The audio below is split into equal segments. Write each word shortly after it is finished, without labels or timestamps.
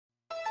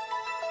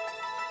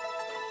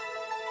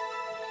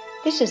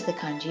This is the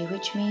kanji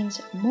which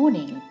means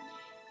morning,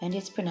 and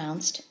it's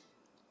pronounced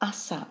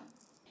asa.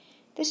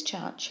 This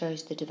chart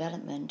shows the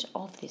development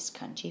of this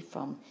kanji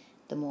from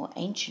the more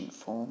ancient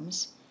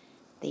forms,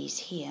 these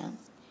here,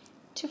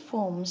 to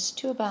forms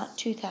to about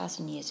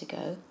 2,000 years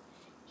ago,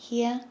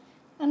 here,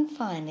 and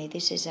finally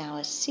this is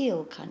our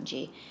seal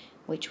kanji,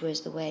 which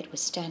was the way it was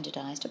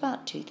standardized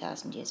about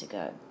 2,000 years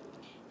ago.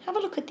 Have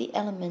a look at the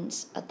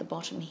elements at the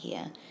bottom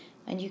here,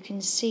 and you can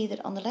see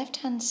that on the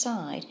left-hand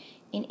side,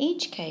 in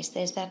each case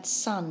there's that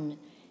sun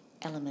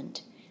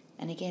element.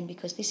 And again,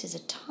 because this is a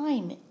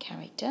time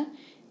character,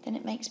 then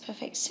it makes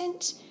perfect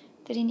sense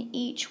that in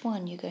each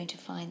one you're going to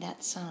find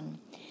that sun.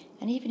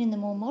 And even in the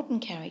more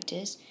modern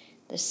characters,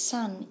 the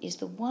sun is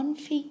the one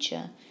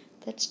feature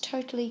that's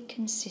totally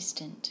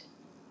consistent.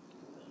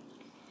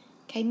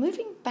 Okay,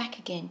 moving back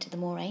again to the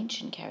more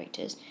ancient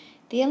characters,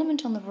 the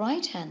element on the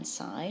right-hand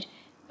side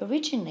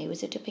originally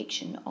was a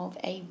depiction of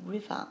a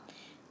river.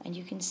 And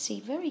you can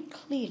see very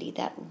clearly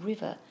that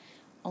river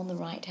on the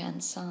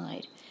right-hand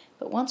side.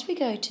 But once we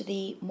go to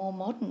the more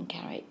modern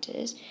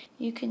characters,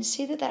 you can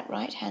see that that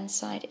right-hand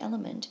side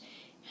element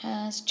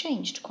has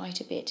changed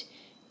quite a bit.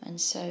 And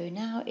so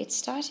now it's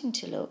starting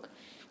to look,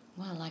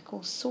 well, like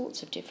all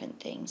sorts of different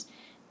things.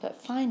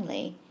 But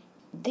finally,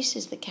 this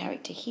is the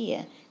character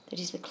here that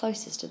is the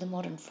closest to the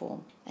modern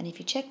form. And if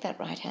you check that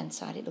right-hand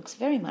side, it looks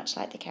very much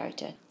like the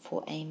character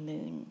for a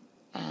moon.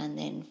 And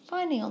then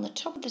finally, on the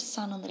top of the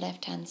sun on the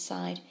left-hand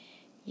side,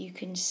 you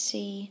can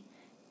see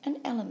an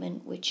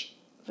element which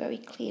very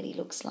clearly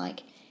looks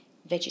like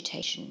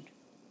vegetation,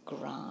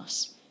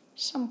 grass,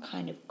 some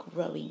kind of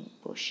growing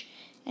bush.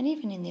 And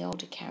even in the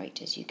older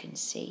characters you can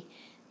see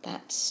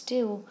that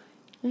still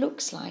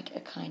looks like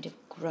a kind of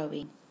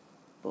growing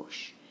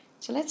bush.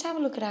 So let's have a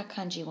look at our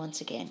kanji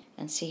once again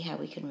and see how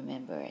we can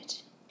remember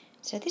it.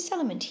 So this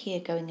element here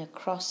going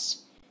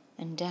across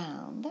and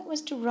down, that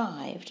was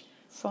derived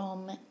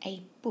from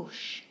a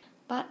bush,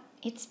 but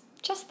it's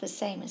just the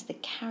same as the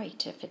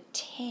character for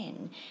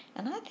 10,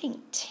 and I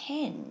think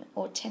 10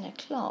 or 10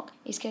 o'clock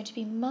is going to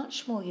be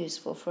much more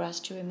useful for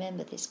us to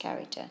remember this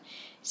character.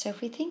 So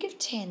if we think of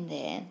 10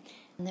 there,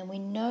 and then we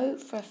know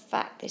for a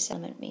fact this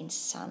element means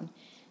sun,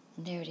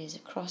 and there it is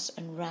across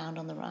and round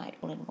on the right,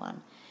 all in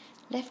one.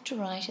 Left to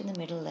right in the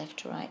middle, left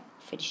to right,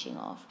 finishing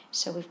off.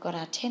 So we've got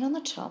our 10 on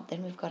the top,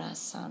 then we've got our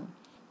sun.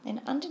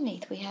 Then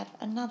underneath we have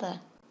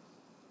another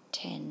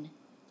 10,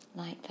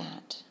 like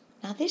that.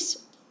 Now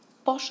this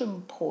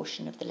bottom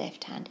portion of the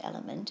left-hand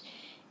element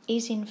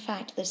is in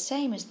fact the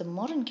same as the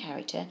modern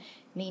character,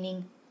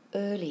 meaning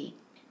early.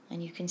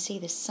 And you can see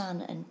the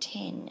sun and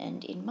 10,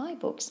 and in my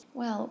books,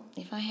 well,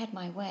 if I had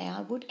my way,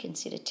 I would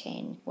consider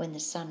 10 when the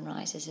sun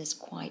rises as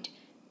quite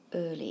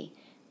early.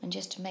 And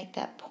just to make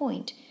that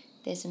point,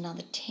 there's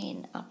another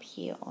 10 up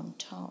here on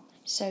top.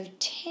 So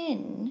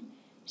 10,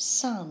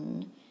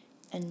 sun,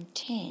 and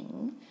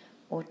 10,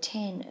 or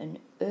 10 and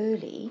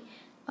early,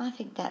 I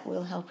think that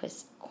will help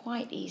us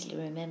quite easily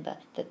remember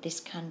that this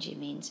kanji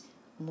means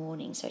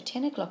morning. So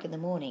 10 o'clock in the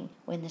morning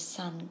when the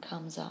sun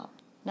comes up.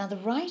 Now the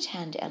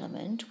right-hand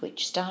element,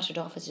 which started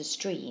off as a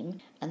stream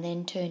and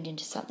then turned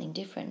into something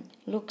different,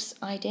 looks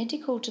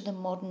identical to the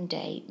modern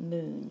day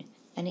moon.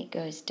 And it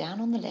goes down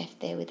on the left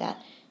there with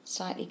that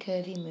slightly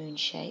curvy moon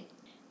shape,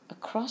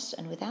 across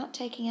and without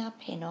taking our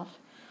pen off,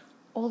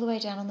 all the way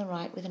down on the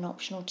right with an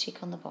optional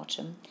tick on the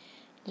bottom,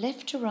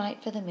 left to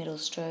right for the middle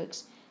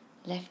strokes,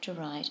 left to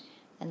right,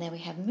 and there we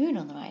have moon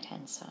on the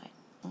right-hand side.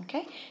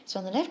 Okay, so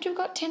on the left we've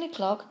got 10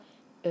 o'clock,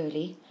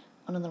 early,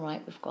 and on the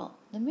right we've got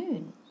the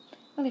moon.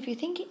 Well, if you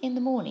think in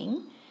the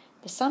morning,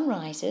 the sun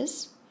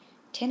rises,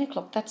 10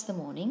 o'clock, that's the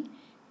morning,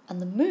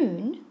 and the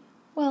moon,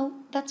 well,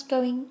 that's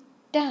going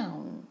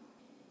down.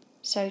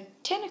 So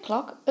 10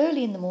 o'clock,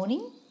 early in the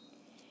morning,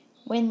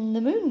 when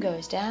the moon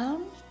goes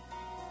down,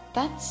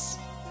 that's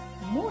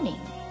morning,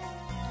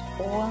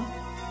 or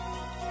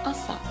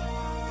asa.